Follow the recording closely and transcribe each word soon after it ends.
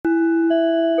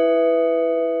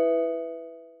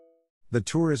The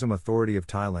Tourism Authority of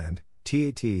Thailand,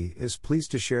 TAT, is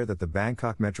pleased to share that the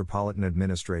Bangkok Metropolitan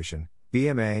Administration,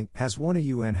 BMA, has won a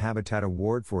UN Habitat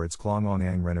Award for its Klong Ong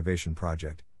Ang renovation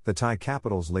project, the Thai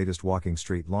capital's latest walking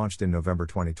street launched in November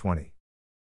 2020.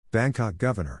 Bangkok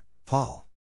Governor, Paul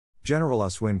General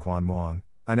Aswin Kwanmoang,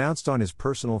 announced on his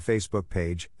personal Facebook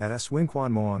page, @Aswin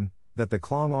Kwanmoang, that the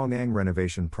Klong Ong Ang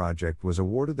renovation project was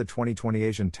awarded the 2020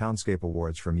 Asian Townscape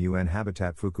Awards from UN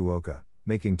Habitat Fukuoka,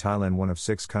 making Thailand one of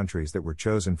 6 countries that were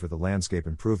chosen for the landscape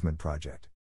improvement project.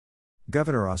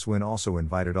 Governor Aswin also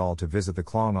invited all to visit the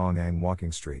Klong Ong Ang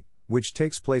walking street, which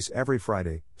takes place every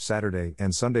Friday, Saturday,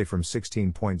 and Sunday from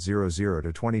 16:00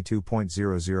 to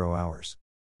 22:00 hours.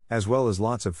 As well as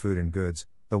lots of food and goods,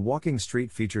 the walking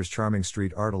street features charming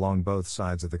street art along both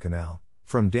sides of the canal,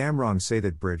 from Damrong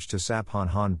Sathet Bridge to Sap Han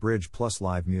Han Bridge, plus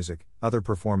live music, other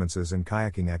performances and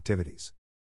kayaking activities.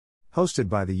 Hosted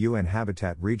by the UN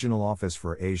Habitat Regional Office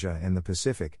for Asia and the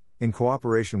Pacific, in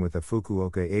cooperation with the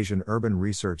Fukuoka Asian Urban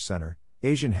Research Center,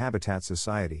 Asian Habitat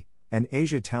Society, and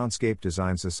Asia Townscape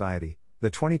Design Society, the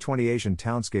 2020 Asian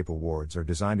Townscape Awards are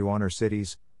designed to honor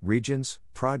cities, regions,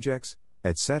 projects,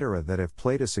 etc. that have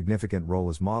played a significant role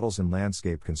as models in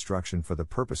landscape construction for the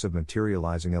purpose of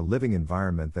materializing a living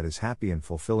environment that is happy and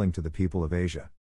fulfilling to the people of Asia.